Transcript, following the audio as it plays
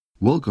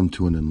Welcome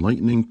to an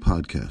enlightening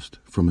podcast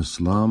from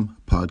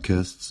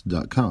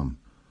islampodcasts.com.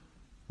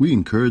 We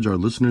encourage our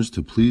listeners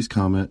to please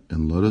comment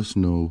and let us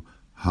know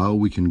how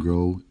we can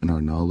grow in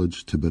our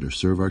knowledge to better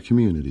serve our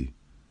community.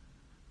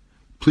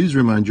 Please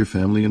remind your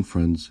family and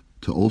friends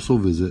to also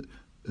visit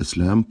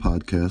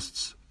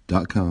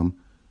islampodcasts.com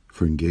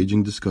for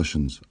engaging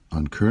discussions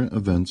on current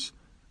events,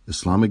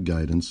 Islamic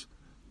guidance,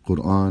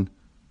 Quran,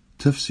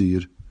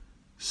 tafsir,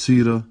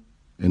 seerah,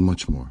 and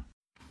much more.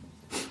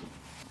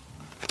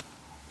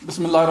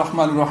 بسم الله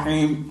الرحمن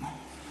الرحيم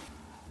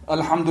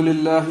الحمد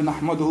لله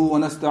نحمده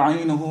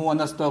ونستعينه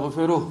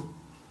ونستغفره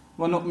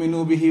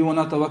ونؤمن به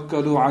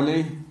ونتوكل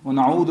عليه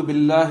ونعوذ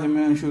بالله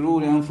من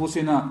شرور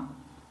أنفسنا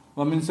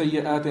ومن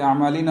سيئات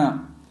أعمالنا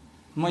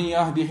من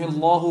يهده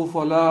الله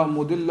فلا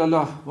مضل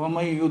له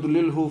ومن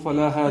يضلله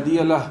فلا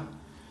هادي له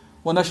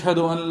ونشهد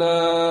أن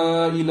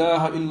لا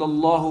إله إلا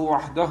الله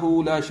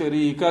وحده لا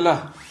شريك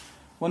له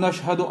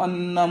ونشهد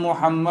أن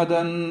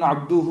محمدا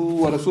عبده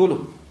ورسوله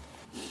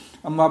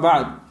أما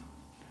بعد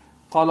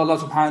قال الله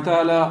سبحانه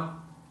وتعالى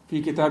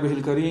في كتابه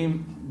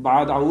الكريم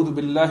بعد أعوذ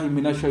بالله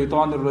من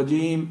الشيطان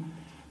الرجيم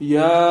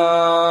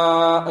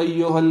يا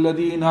أيها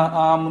الذين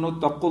آمنوا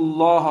اتقوا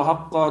الله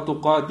حق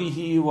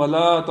تقاته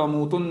ولا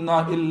تموتن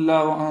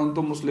إلا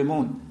وأنتم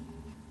مسلمون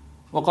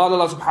وقال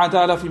الله سبحانه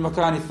وتعالى في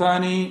مكان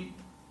الثاني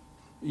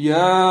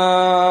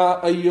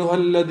يا أيها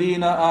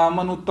الذين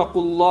آمنوا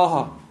اتقوا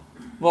الله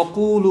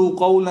وقولوا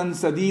قولا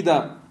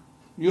سديدا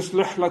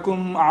يصلح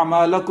لكم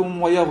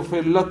أعمالكم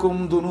ويغفر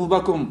لكم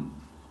ذنوبكم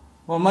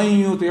ومن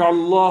يطع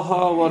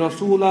الله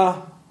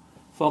ورسوله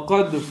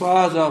فقد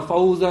فاز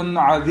فوزا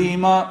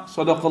عظيما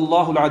صدق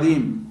الله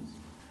العظيم.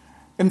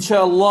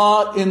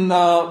 Inshallah, in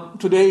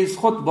today's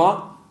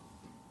khutbah,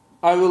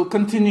 I will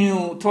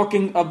continue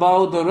talking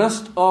about the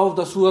rest of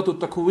the Surah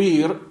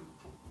Takwir,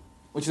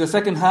 which is the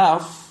second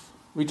half.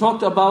 We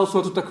talked about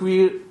Surah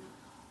Takwir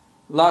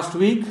last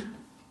week,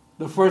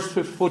 the first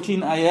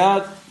 14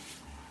 ayat,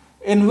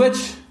 in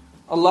which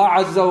Allah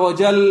Azza wa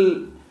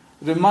Jal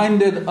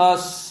reminded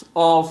us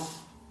of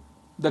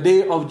the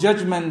day of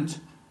judgment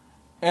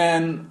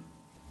and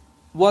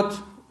what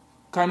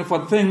kind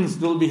of things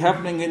will be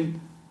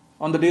happening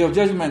on the day of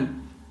judgment.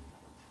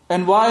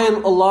 And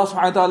while Allah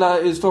subhanahu wa ta'ala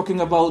is talking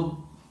about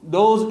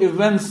those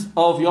events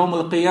of Yawm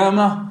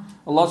al-Qiyamah,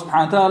 Allah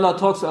subhanahu wa ta'ala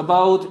talks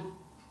about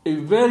a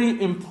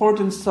very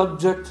important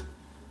subject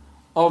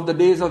of the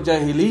days of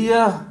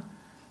Jahiliyyah,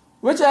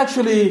 which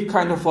actually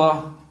kind of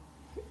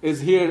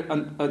is here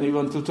and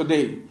even to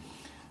today,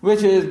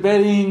 which is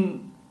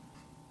burying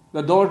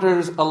the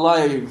daughters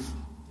alive,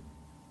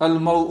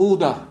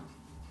 al-maw'udah.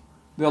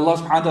 That Allah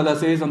subhanahu wa ta'ala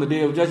says on the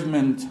day of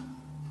judgment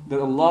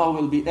that Allah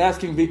will be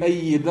asking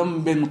بِأَيِّ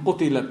ذَنْبٍ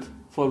قُتِلَتْ,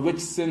 for which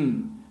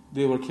sin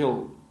they were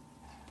killed.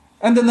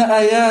 And then the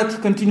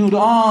ayat continued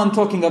on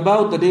talking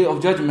about the day of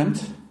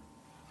judgment.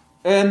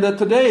 And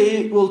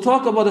today we'll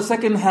talk about the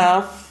second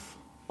half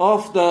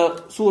of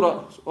the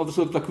Surah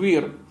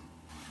Takwir,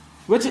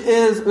 which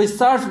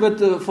starts with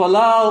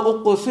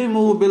فَلَا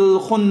أُقْسِمُ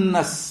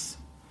بِالْخُنَّسِ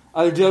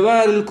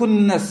الجوار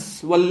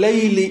الكنس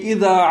والليل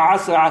إذا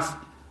عسعس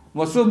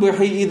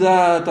وصبح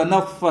إذا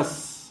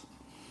تنفس.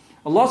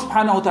 Allah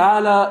subhanahu wa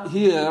ta'ala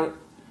here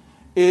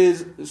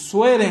is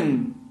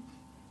swearing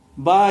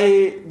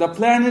by the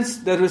planets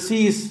that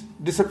recede,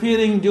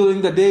 disappearing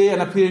during the day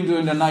and appearing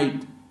during the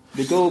night.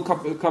 They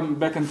come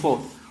back and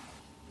forth.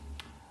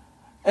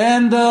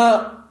 And then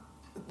Allah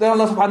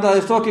subhanahu wa ta'ala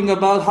is talking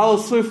about how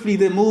swiftly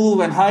they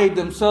move and hide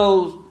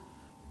themselves.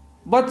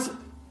 But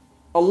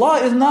Allah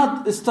is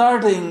not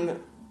starting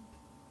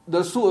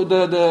this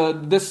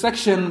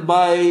section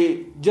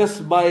by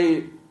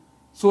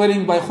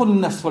swearing by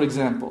khunnas, for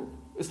example.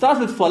 It starts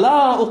with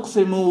فَلَا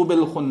أُقْسِمُ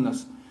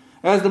بِالْخُنَّسِ.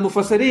 As the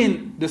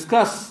Mufassirin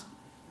discuss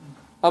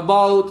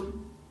about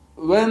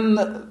when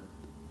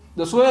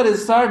the swear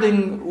is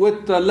starting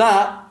with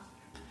la,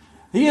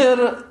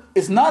 here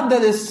it's not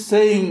that it's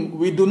saying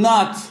we do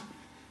not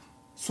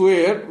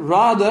swear,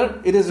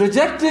 rather it is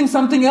rejecting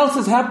something else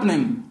is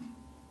happening.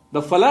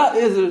 The fala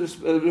is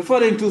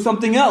referring to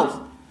something else.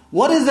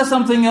 What is the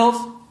something else?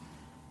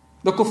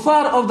 The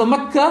kuffar of the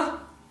Makkah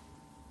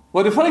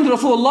were referring to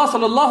Rasulullah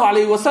sallallahu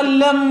alayhi wa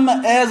sallam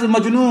as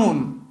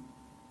majnoon.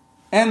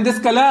 And this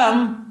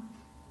kalam,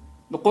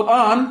 the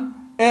Quran,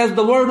 as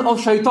the word of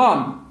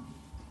shaitan.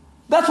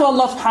 That's what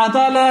Allah subhanahu wa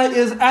ta'ala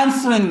is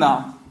answering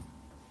now.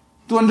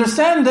 To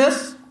understand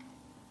this,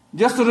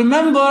 just to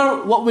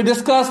remember what we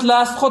discussed in the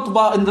last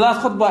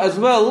khutbah as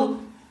well,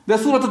 the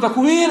Surah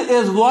Takwir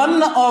is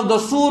one of the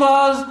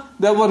surahs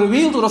that were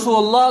revealed to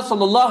Rasulullah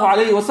sallallahu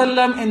alayhi wa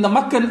sallam in the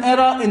Meccan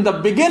era, in the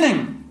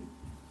beginning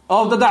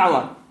of the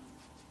da'wah.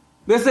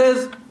 This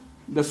is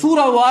the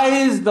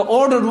surah-wise, the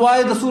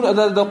ordered-wise,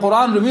 the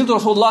Quran revealed to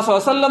Rasulullah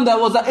sallallahu alayhi wa sallam. That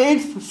was the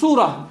 8th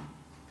surah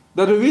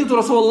that revealed to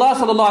Rasulullah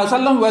sallallahu alayhi wa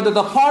sallam, whether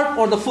the part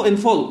or in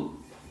full.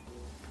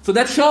 So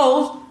that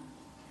shows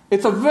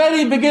it's a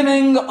very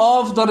beginning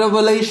of the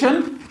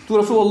revelation to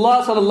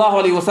Rasulullah sallallahu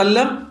alayhi wa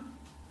sallam.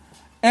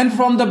 And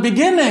from the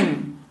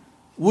beginning,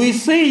 we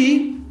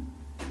see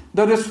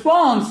the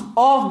response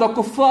of the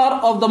kuffar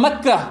of the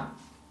Mecca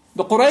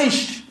the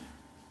Quraysh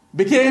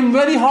became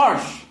very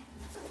harsh.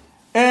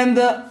 And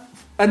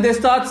they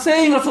start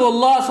saying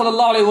Rasulullah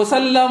sallallahu alayhi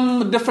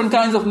wasallam different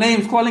kinds of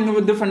names, calling him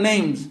with different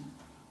names.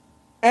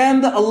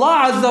 And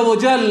Allah Azza wa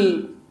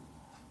Jal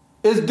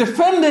is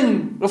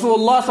defending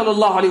Rasulullah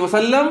sallallahu alayhi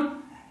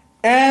wasallam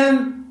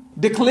and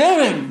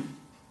declaring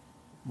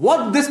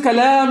what this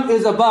kalam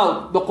is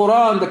about, the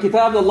Quran, the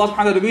kitab that Allah subhanahu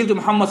wa ta'ala revealed to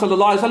Muhammad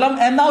sallallahu alayhi wasallam,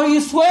 and now he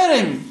is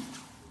swearing.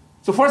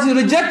 So first he's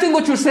rejecting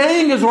what you're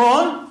saying is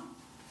wrong,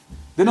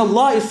 then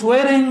Allah is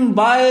swearing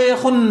by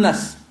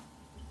khunnas,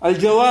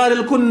 al-jawar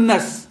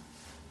al-kunnas.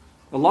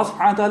 Allah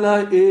subhanahu wa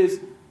ta'ala is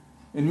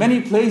in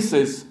many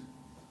places,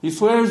 He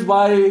swears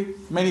by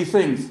many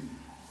things.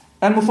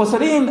 And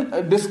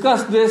Mufassirin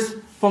discuss this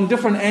from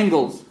different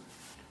angles.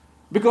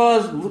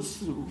 Because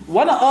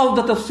one of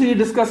the tafsir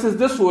discusses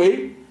this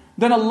way,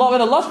 then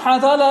when Allah subhanahu wa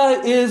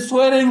ta'ala is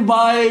swearing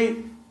by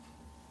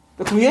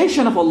the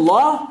creation of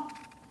Allah,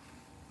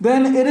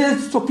 then it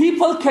is so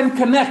people can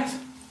connect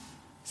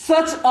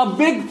such a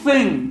big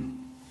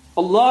thing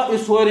Allah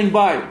is swearing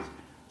by.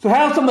 So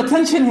have some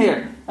attention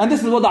here. And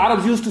this is what the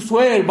Arabs used to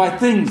swear by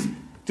things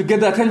to get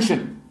the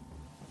attention.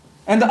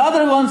 And the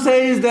other one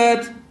says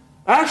that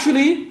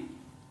actually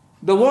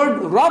the word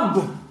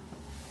Rabb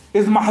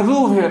is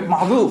mahdhuf here,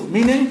 mahdhuf,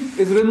 meaning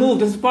is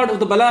removed. This is part of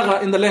the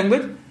balagha in the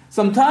language.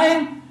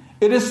 Sometimes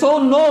it is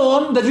so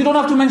known that you don't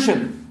have to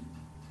mention.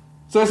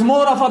 So it's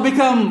more of a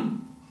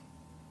become,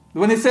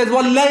 when it says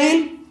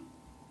wal-layl,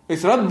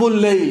 it's Rabbul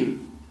Layl.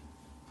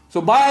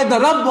 So by the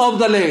Rabb of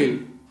the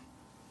Layl.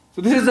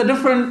 So this is a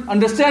different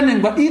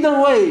understanding, but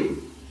either way,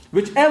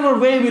 whichever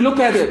way we look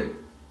at it,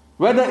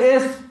 whether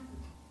it's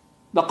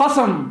the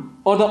qasam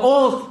or the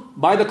oath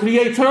by the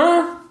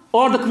creator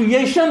or the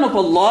creation of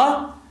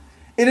Allah,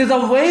 it is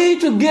a way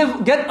to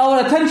get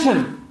our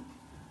attention.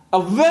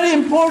 A very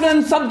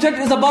important subject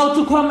is about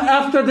to come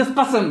after this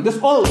qasam, this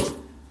oath.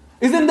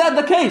 Isn't that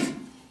the case?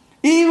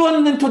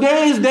 Even in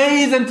today's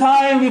days and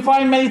time, we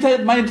find many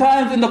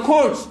times in the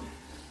courts,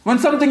 when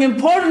something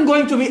important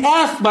going to be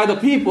asked by the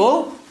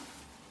people,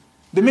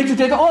 they make you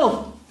take an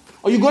oath.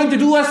 Are you going to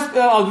do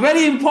a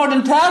very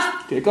important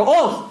task? Take an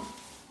oath.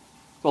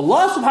 So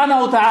Allah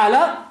subhanahu wa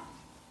ta'ala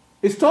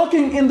is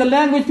talking in the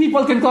language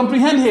people can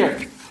comprehend here.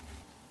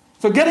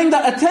 So getting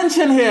the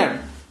attention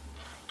here.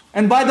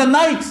 And by the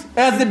night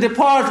as they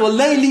depart,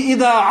 وَاللَّيْلِ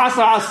إِذَا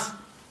عَسَعَسْ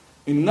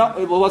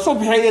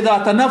وَصُبْحِ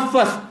إِذَا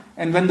تَنَفَّسْ.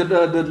 And when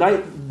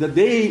the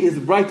day is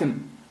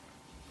brightened.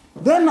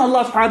 Then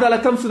Allah subhanahu wa ta'ala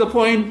comes to the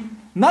point,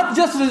 not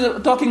just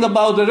talking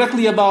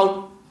directly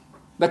about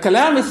the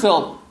kalam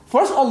itself.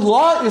 First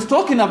Allah is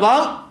talking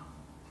about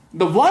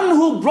the one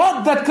who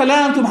brought that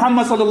kalam to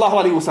Muhammad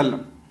sallallahu alaihi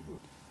wasallam,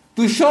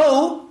 to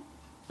show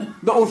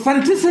the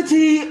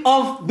authenticity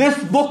of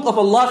this book of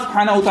Allah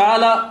subhanahu wa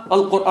ta'ala,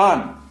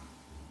 Al-Quran.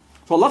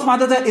 So Allah subhanahu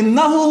wa ta'ala said,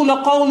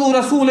 إِنَّهُ لَقَوْلُ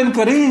رَسُولٍ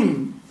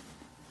كَرِيمٍ,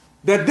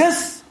 that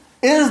this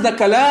is the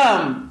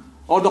kalam,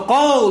 or the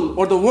qawl,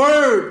 or the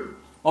word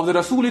of the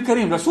Rasul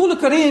Kareem. Rasul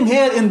Kareem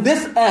here in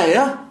this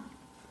ayah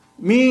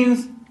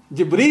means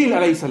Jibreel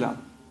alayhi salam.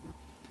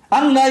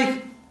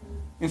 Unlike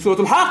in Surah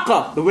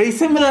Al-Haqqa, the way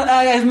similar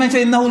ayah is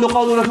mentioned, إِنَّهُ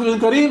لَقَوْلُ رَسُولٍ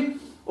كَرِيمٍ,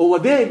 over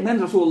there it meant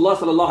Rasulullah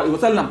sallallahu alayhi wa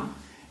sallam.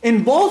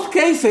 In both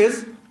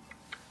cases,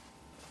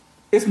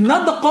 it's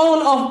not the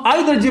qawl of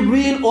either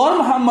Jibreel or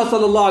Muhammad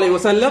sallallahu alayhi wa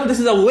sallam. This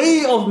is a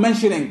way of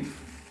mentioning.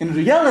 In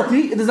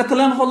reality, it is the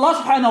kalam of Allah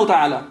subhanahu wa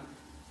ta'ala.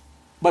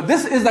 But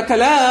this is the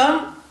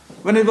kalam,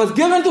 when it was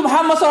given to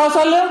Muhammad sallallahu alayhi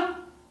wa sallam,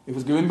 it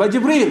was given by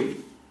Jibreel.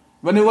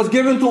 When it was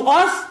given to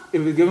us, it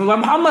was given by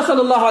Muhammad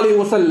sallallahu alayhi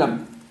wa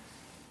sallam.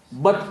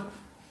 But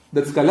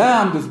this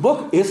kalam, this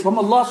book, is from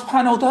Allah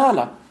subhanahu wa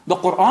ta'ala. The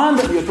Quran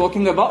that we are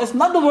talking about is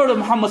not the word of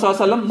Muhammad sallallahu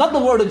alayhi wa sallam, not the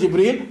word of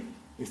Jibreel,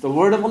 it's the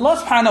word of Allah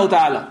subhanahu wa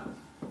ta'ala.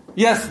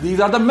 Yes, these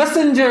are the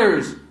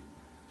messengers.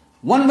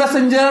 One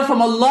messenger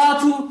from Allah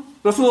to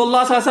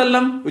Rasulullah sallallahu alayhi wa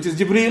sallam, which is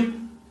Jibreel.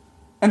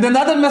 And then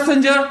another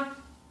messenger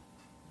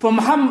from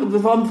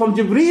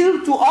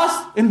Jibreel to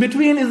us, in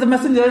between is the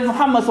messenger of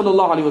Muhammad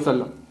sallallahu alayhi wa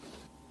sallam.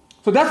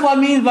 So that's what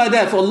it means by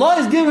that. So Allah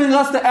is giving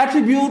us the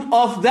attribute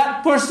of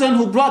that person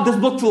who brought this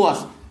book to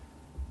us,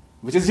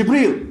 which is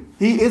Jibreel.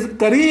 He is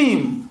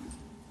Kareem.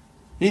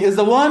 He is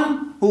the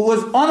one who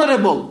was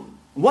honorable.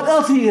 What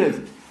else he is?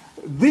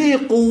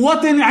 ذِي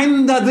قُوَّةٍ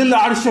عِنْدَ ذِي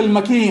الْعَرْشِ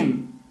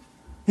الْمَكِينَ.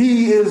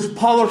 He is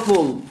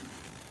powerful.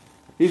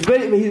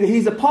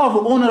 He's a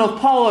powerful owner of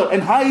power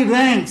and high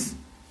ranks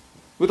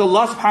with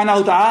Allah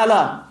subhanahu wa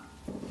ta'ala.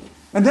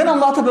 And then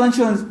Allah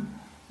mentions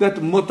that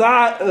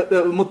مُطَاعٍ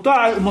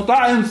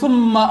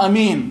ثُمَّ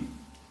أَمِينَ.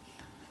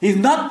 He's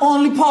not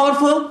only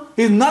powerful,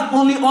 he's not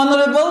only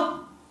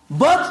honorable,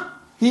 but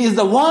he is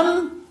the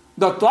one,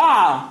 the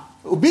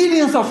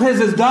obedience of his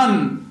is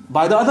done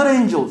by the other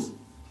angels.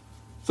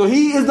 So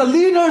he is the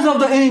leaders of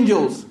the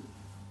angels.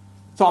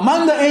 So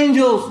among the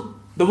angels,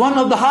 the one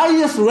of the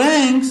highest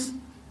ranks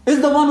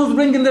is the one who's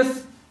bringing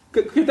this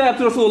kitab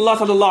to Rasulullah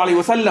sallallahu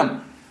alaihi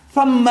wasallam.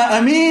 ثُمَّ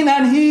أَمِينَ,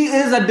 and he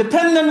is a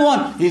dependent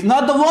one. He's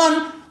not the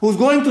one who's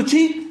going to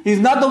cheat. He's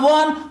not the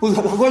one who's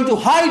going to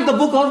hide the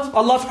book of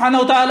Allah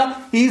subhanahu wa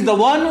ta'ala. He's the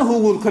one who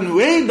will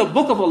convey the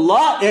book of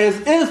Allah as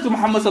is to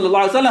Muhammad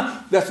sallallahu alayhi wa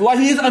sallam. That's why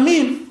he is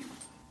Ameen.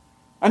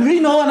 And we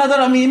know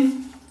another Ameen.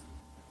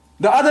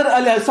 The other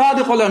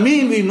Al-Sadiq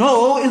al-Ameen we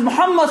know is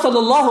Muhammad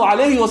sallallahu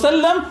alayhi wa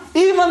sallam,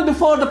 even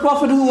before the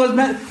Prophet who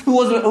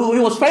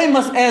was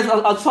famous as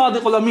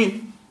Al-Sadiq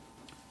al-Ameen.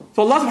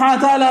 So Allah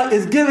subhanahu wa ta'ala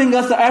is giving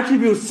us the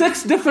attributes.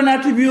 6 different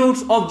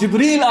attributes of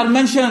Jibreel are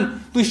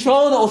mentioned to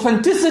show the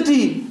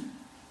authenticity.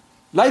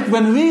 Like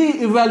when we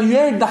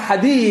evaluate the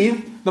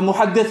hadith, the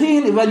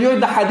muhaddithin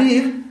evaluate the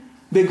hadith,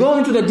 they go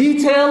into the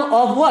detail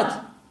of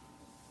what?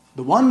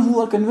 The one who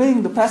are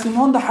conveying, the passing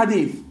on the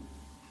hadith.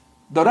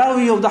 The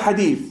rawi of the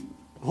hadith.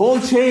 Whole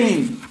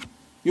chain.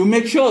 You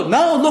make sure.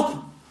 Now look,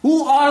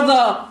 who are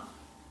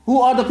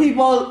the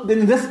people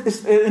in this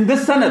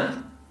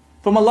sanad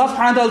from Allah subhanahu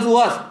wa ta'ala to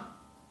us?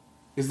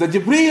 Is the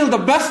Jibreel, the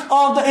best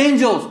of the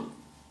angels.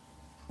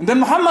 And then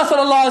Muhammad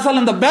sallallahu alayhi wa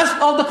sallam, the best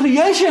of the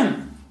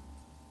creation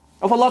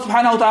of Allah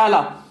subhanahu wa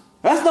ta'ala.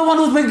 That's the one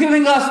who's been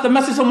giving us the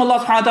message from Allah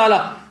subhanahu wa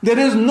ta'ala. There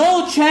is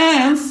no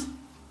chance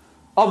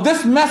of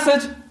this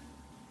message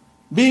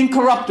being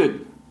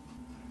corrupted.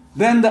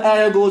 Then the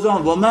ayah goes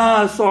on,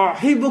 وَمَا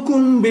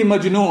صَاحِبُكُمْ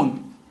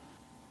بِمَجْنُونَ.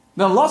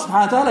 Then Allah subhanahu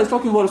wa ta'ala is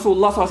talking about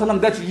Rasulullah sallallahu alayhi wa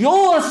sallam, that's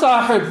your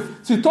sahib.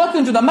 So he's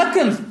talking to the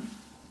Meccans.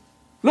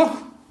 Look,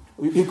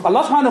 Allah subhanahu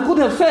wa ta'ala could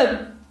have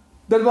said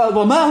that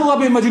وَمَا هُوَ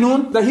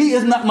بِمَجْنُونَ, that he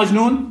is not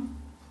Majnoon.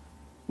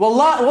 Well,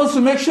 Allah wants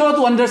to make sure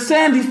to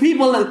understand these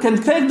people that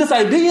can take this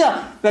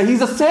idea that he's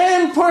the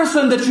same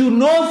person that you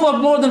know for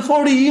more than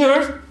 40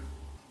 years,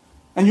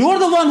 and you're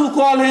the one who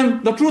call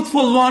him the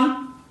truthful one.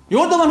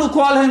 You're the one who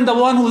call him the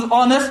one who's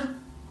honest.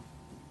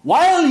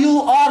 While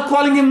you are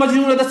calling him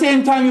Majnoon, at the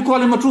same time you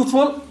call him a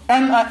truthful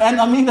and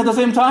Ameen at the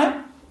same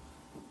time.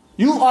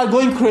 You are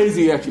going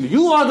crazy actually.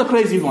 You are the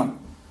crazy one.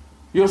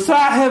 Your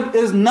sahib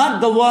is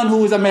not the one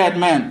who is a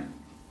madman.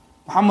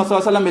 Muhammad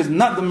sallallahu alayhi wa sallam is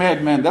not the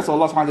madman. That's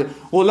what Allah subhanahu wa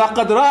ta'ala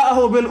says. وَلَقَدْ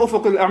رَأَهُ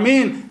بِالْأُفُقِ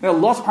الْأَمِينَ. And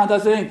Allah subhanahu wa ta'ala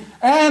is saying,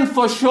 and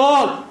for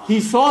sure,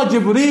 he saw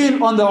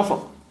Jibreel on the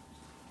ufuq,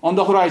 on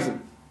the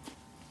horizon,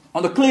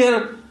 on the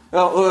clear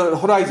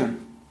horizon.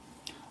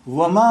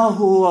 وَمَا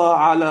هُوَ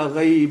عَلَى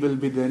غَيْبِ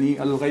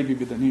الْغَيْبِ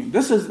بِدَنِينَ.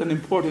 This is an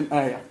important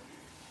ayah.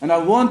 And I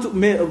want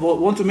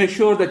to make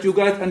sure that you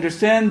guys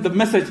understand the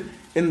message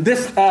in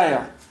this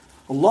ayah.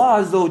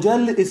 Allah Azza wa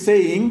Jal is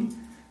saying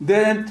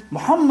that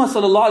Muhammad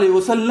sallallahu alayhi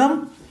wa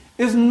sallam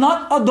is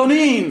not a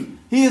doneen.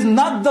 He is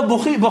not the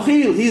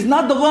bakhil. He is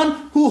not the one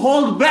who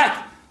holds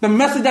back the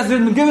message that's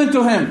been given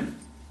to him.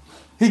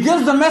 He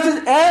gives the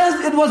message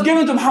as it was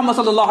given to Muhammad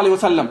sallallahu alayhi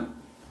wa sallam.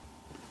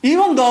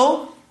 Even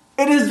though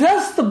it is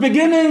just the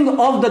beginning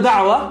of the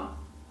da'wah,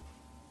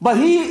 but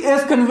he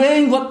is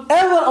conveying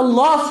whatever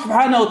Allah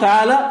subhanahu wa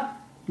ta'ala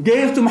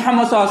gave to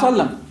Muhammad sallallahu alayhi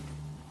wa sallam.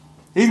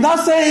 He's not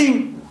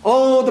saying,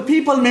 oh, the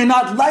people may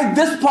not like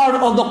this part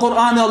of the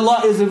Quran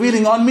Allah is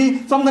revealing on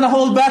me, so I'm going to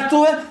hold back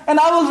to it, and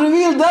I will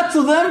reveal that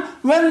to them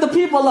when the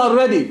people are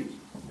ready.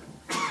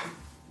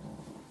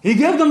 He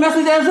gave the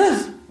message as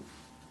is.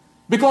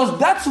 Because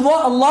that's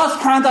what Allah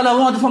subhanahu wa ta'ala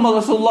wanted from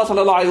Rasulullah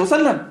sallallahu alayhi wa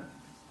sallam.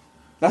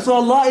 That's what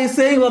Allah is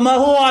saying, وَمَا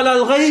هُوَ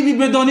عَلَى الْغَيْبِ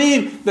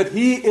بِدَنِينَ, that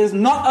he is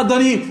not a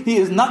daneen. He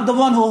is not the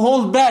one who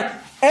holds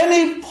back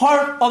any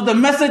part of the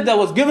message that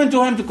was given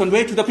to him to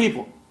convey to the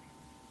people.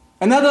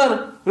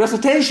 Another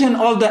recitation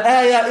of the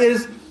ayah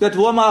is that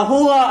وَمَا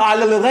هُوَ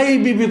عَلَى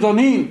الْغَيْبِ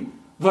بِدَنِينَ.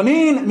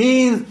 Dhaneen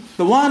means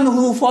the one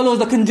who follows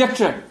the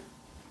conjecture.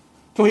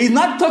 So he's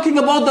not talking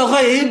about the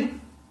ghaib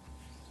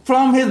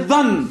from his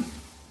dhan,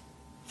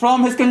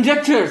 from his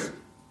conjectures.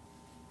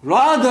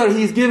 Rather,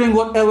 he's giving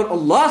whatever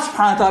Allah subhanahu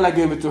wa ta'ala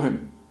gave it to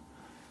him.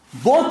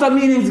 Both the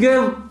meanings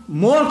give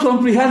more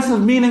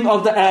comprehensive meaning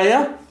of the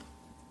ayah.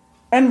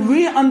 And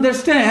we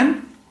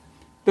understand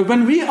that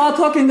when we are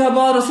talking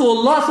about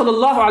Rasulullah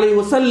sallallahu alayhi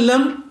wa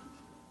sallam,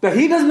 that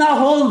he does not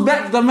hold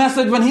back the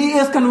message when he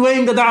is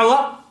conveying the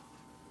da'wah.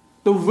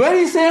 The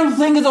very same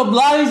thing is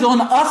obliged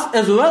on us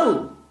as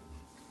well.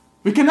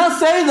 We cannot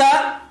say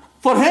that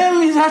for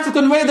him he has to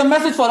convey the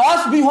message, for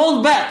us we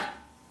hold back.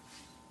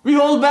 We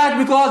hold back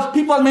because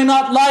people may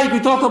not like, we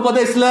talk about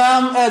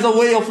Islam as a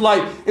way of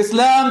life.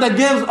 Islam that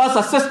gives us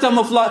a system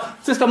of life.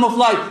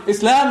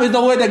 Islam is the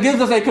way that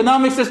gives us an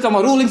economic system,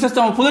 a ruling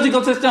system, a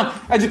political system,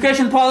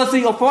 education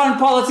policy, a foreign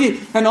policy,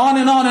 and on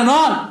and on and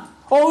on.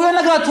 Oh, we're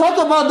not going to talk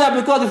about that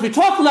because if we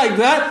talk like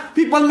that,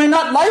 people may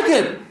not like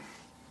it.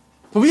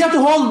 So we have to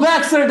hold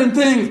back certain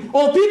things.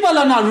 Oh, people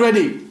are not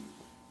ready.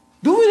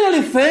 Do we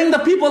really think the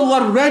people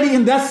were ready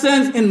in that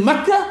sense in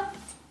Mecca?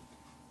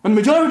 When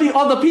majority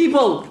of the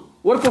people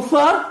were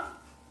kuffar,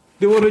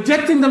 they were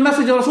rejecting the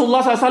message of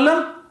Rasulullah sallallahu alaihi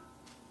wasallam.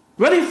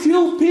 Very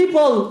few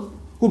people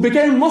who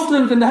became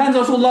Muslims in the hands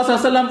of Rasulullah sallallahu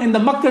alaihi wasallam in the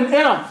Meccan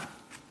era.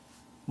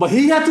 But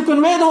he had to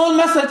convey the whole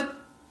message.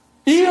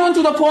 Even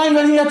to the point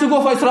when he had to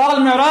go for Isra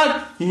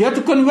al-Mi'raj, he had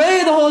to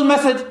convey the whole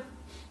message.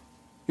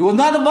 He was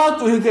not about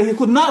to, he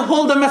could not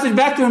hold the message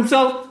back to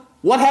himself.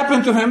 What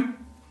happened to him?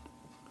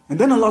 And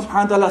then Allah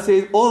subhanahu wa ta'ala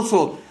says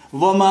also,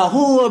 وَمَا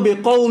هُوَ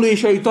بِقَوْلِ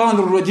شَيْطَانِ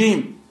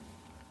الرَّجِيمِ.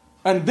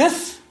 And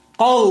this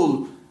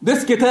qawl,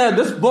 this kitab,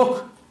 this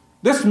book,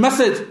 this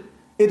message,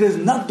 it is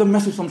not the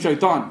message from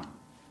shaitan.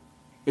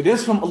 It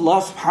is from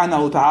Allah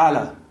subhanahu wa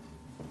ta'ala.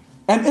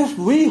 And if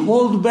we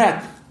hold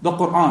back the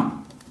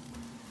Quran,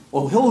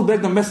 or hold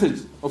back the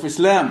message of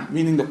Islam,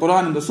 meaning the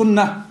Quran and the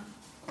Sunnah,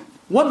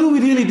 what do we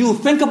really do?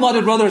 Think about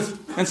it, brothers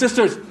and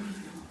sisters.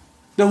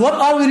 Then what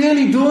are we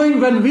really doing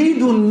when we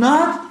do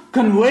not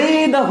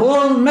convey the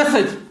whole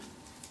message?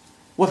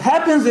 What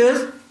happens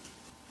is,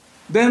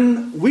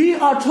 then we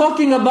are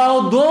talking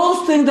about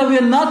those things that we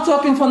are not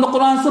talking from the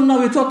Quran, Sunnah,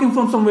 we're talking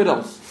from somewhere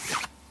else.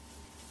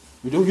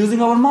 We're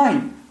using our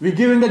mind. We're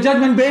giving the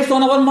judgment based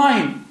on our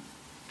mind.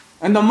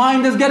 And the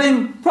mind is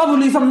getting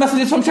probably some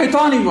messages from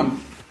shaitan even.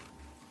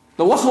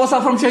 The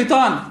waswasa from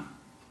shaitan,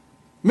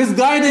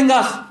 misguiding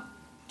us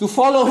to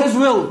follow his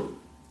will.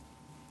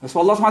 That's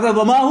why Allah subhanahu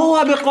wa ta'ala, وَمَا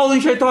هُوَ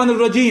بِقَوْلٍ شَيْطَانِ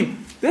الرَّجِيمِ.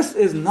 This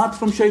is not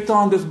from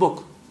shaitan, this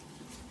book.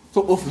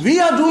 So if we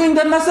are doing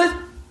that message,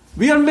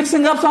 we are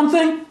mixing up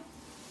something,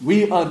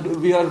 we are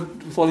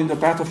following the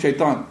path of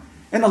shaitan.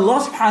 And Allah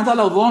subhanahu wa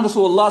ta'ala warned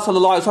Rasulullah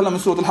sallallahu alayhi wa sallam in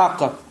Surah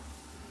Al-Haqqa,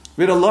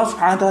 where Allah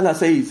subhanahu wa ta'ala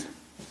says,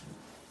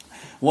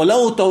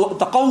 وَلَوْ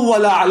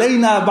تَقَوَّلَ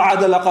عَلَيْنَا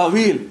بَعْدَ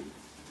الْأَقَاوِيلِ.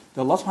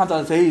 Allah subhanahu wa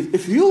ta'ala says,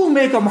 if you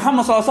make a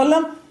Muhammad sallallahu alayhi wa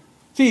sallam,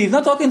 see, he's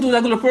not talking to a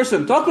regular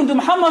person, talking to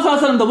Muhammad sallallahu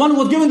alayhi wa sallam, the one who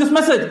was giving this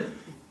message.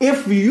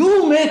 If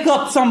you make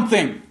up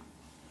something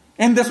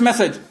in this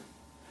message,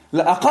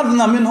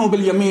 لَأَقَذْنَا مِنْهُ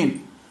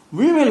بِالْيَمِينِ,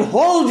 we will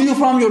hold you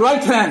from your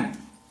right hand.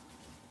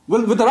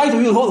 With the right,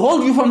 we will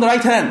hold you from the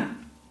right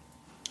hand.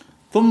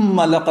 ثُمَّ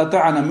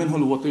لَقَطَعْنَا مِنْهُ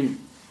الْوَطِينِ.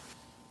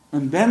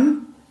 And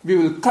then we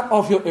will cut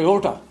off your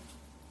aorta,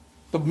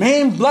 the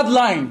main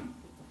bloodline.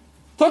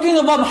 Talking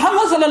about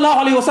Muhammad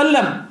sallallahu alayhi wa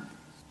sallam.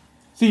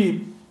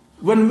 See,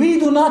 when we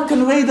do not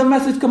convey the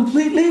message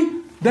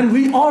completely, then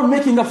we are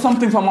making up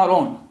something from our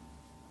own.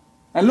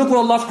 And look what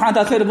Allah subhanahu wa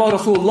ta'ala said about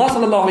Rasulullah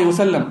sallallahu alayhi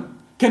wa sallam.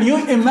 Can you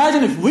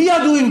imagine if we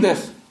are doing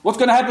this, what's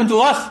going to happen to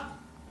us?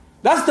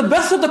 That's the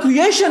best of the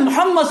creation,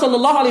 Muhammad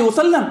sallallahu alayhi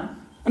wa sallam.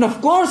 And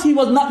of course he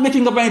was not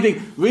making up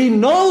anything. We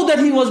know that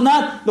he was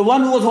not the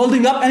one who was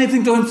holding up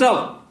anything to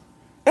himself.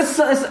 It's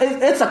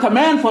a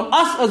command for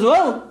us as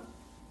well.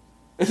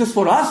 It is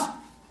for us.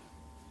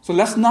 So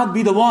let's not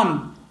be the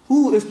one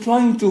who is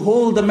trying to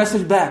hold the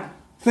message back,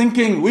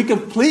 thinking we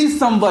can please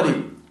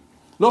somebody.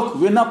 Look,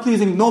 we're not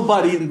pleasing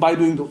nobody by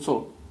doing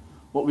so.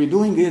 What we're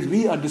doing is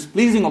we are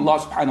displeasing Allah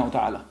subhanahu wa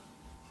ta'ala.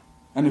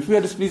 And if we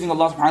are displeasing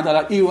Allah subhanahu wa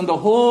ta'ala, even the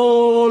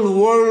whole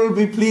world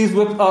be pleased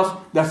with us,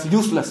 that's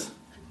useless.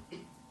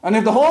 And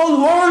if the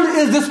whole world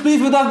is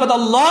displeased with us, but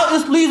Allah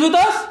is pleased with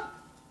us,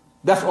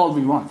 that's all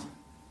we want.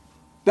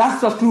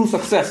 That's the true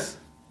success.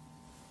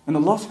 And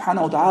Allah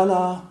subhanahu wa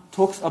ta'ala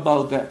talks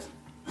about that.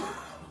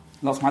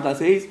 Allah subhanahu wa ta'ala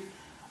says,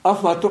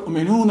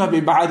 أَفَتُؤْمِنُونَ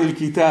بِبَعْدِ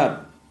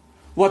الْكِتَابِ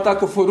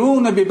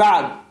وَتَكْفُرُونَ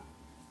بِبَعْدِ.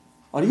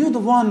 Are you the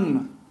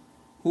one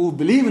who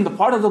believe in the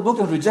part of the book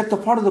and reject the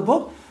part of the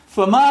book?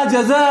 فَمَا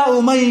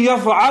جَزَاءُ مَنْ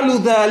يَفْعَلُ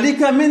ذَلِكَ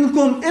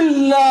مِنْكُمْ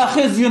إِلَّا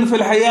خِزْيٌ فِي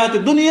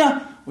الْحَيَاةِ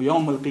الدُّنْيَا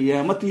وَيَوْمَ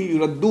الْقِيَامَةِ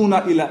يُرَدُّونَ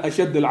إِلَى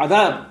أَشَدِّ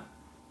الْعَذَابِ.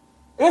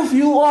 If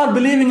you are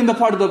believing in the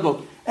part of the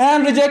book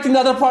and rejecting the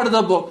other part of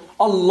the book,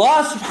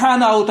 Allah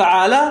subhanahu wa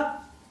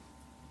ta'ala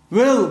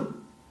will,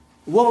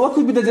 what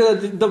could be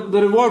the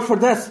reward for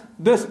this?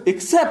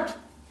 Except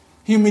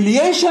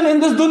humiliation in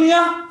this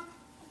dunya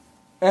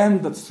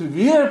and the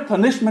severe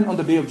punishment on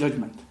the day of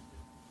judgment.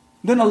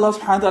 Then Allah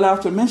subhanahu wa ta'ala,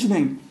 after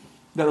mentioning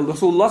that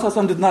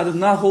Rasulullah did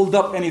not hold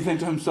up anything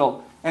to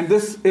himself, and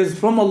this is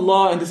from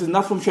Allah and this is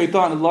not from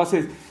shaitan, Allah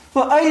says,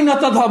 فَأَيْنَ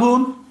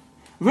تَذْهَبُونَ?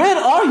 Where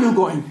are you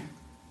going?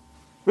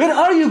 Where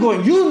are you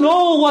going? You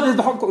know what is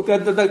the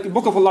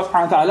book of Allah subhanahu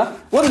wa ta'ala.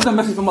 What is the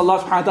message from Allah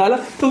subhanahu wa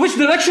ta'ala? So which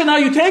direction are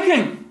you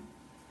taking?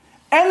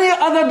 Any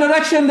other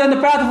direction than the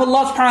path of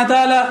Allah subhanahu wa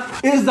ta'ala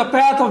is the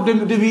path of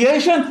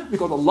deviation,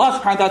 because Allah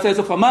subhanahu wa ta'ala says,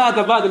 فَمَا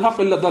تَبَادِ الْحَقِّ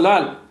إِلَّا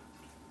الضَّلَالِ.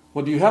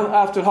 What you have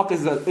after haqq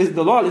is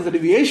the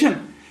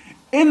deviation.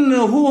 إِنْ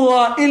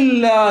هُوَ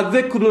إِلَّا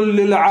ذِكْرٌ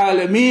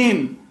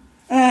لِلْعَالَمِينَ.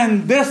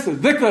 And this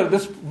dhikr,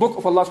 this book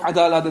of Allah subhanahu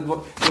wa ta'ala,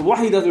 the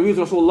wahi that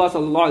reveals Rasulullah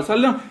sallallahu alayhi wa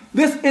sallam,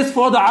 this is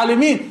for the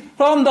alameen.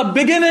 From the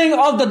beginning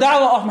of the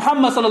dawah of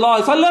Muhammad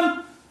sallallahu alayhi wa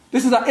sallam,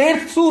 this is the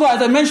 8th surah,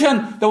 as I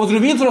mentioned, that was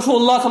revealed to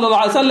Rasulullah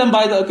sallallahu alayhi wa sallam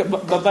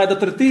by the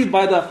tartib,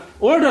 by the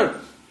order.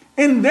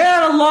 In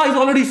there Allah is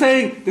already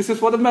saying, this is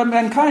for the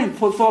mankind,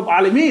 for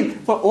alameen,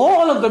 for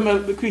all of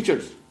the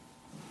creatures.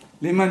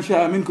 لِمَنْ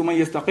شَاءَ مِنْكُمْ مَنْ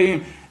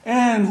يَسْتَقِيمٌ.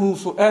 And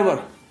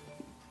whosoever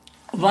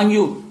among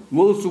you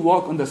wills to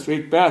walk on the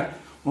straight path.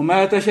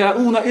 وَمَا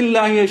تَشَاءُونَ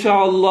إِلَّا أَنْ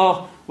يَشَاءَ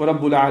اللَّهُ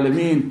وَرَبُّ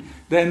الْعَالَمِينَ.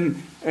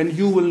 Then, and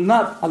you will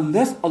not,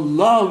 unless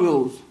Allah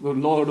wills, the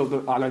Lord of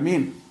the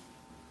Alameen.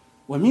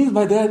 What means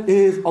by that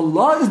is,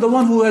 Allah is the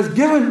one who has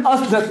given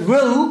us that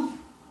will,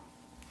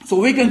 so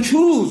we can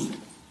choose.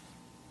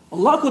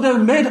 Allah could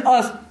have made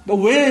us the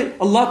way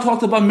Allah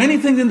talked about many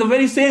things in the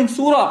very same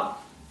surah.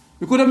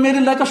 We could have made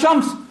it like a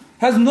shams.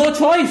 Has no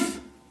choice.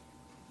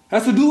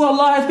 Has to do what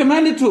Allah has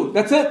commanded to.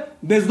 That's it.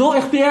 There's no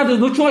ikhtiyar, there's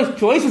no choice.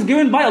 Choice is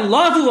given by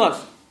Allah to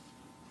us.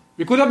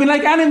 We could have been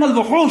like animals,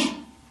 wuhush.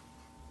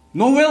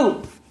 No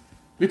will.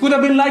 We could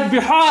have been like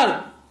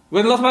Bihar,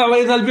 when Allah subhanahu wa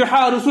ta'ala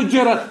al-Bihar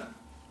sujjarat.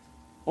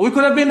 Or we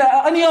could have been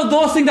any of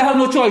those things that have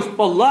no choice.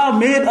 But Allah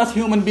made us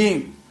human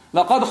beings.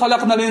 لَقَدْ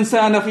خَلَقْنَا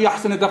الْإِنسَانَ فِي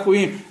أَحْسَنِ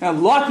تَقْوِيمٍ. And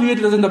Allah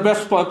created us in the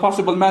best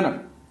possible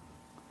manner.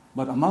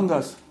 But among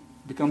us,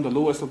 become the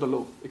lowest of the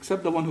low,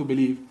 except the one who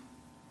believe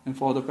and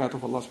follow the path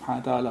of Allah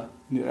subhanahu wa ta'ala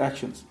in their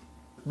actions.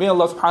 May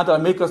Allah subhanahu wa ta'ala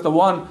make us the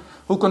one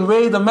who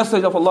convey the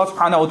message of Allah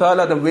subhanahu wa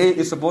ta'ala the way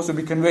it's supposed to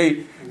be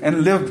conveyed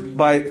and lived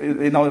by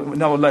in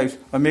our lives.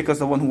 And make us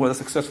the one who are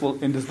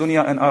successful in this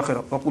dunya and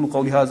akhirah. وَقُولُوا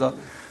قَوْلِي هَذَا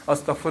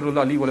أَسْتَغْفِرُ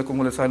اللَّهَ لِي وَلَكُمْ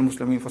وَلِسَائِرِ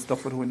الْمُسْلِمِينَ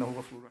فَاسْتَغْفِرُوهُ إِنَّهُ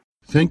غَفُورٌ رَحِيمٌ.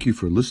 Thank you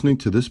for listening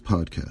to this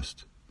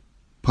podcast.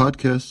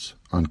 Podcasts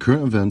on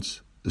current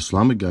events,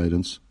 Islamic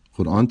guidance,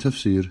 Quran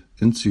tafsir,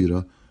 and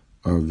seerah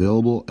are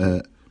available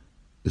at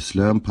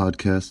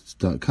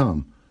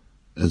islampodcasts.com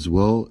as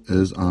well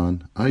as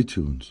on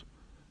iTunes.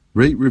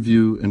 Rate,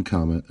 review, and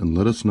comment, and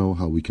let us know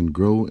how we can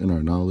grow in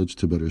our knowledge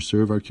to better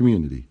serve our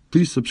community.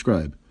 Please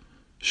subscribe,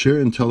 share,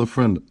 and tell a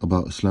friend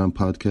about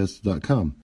islampodcasts.com.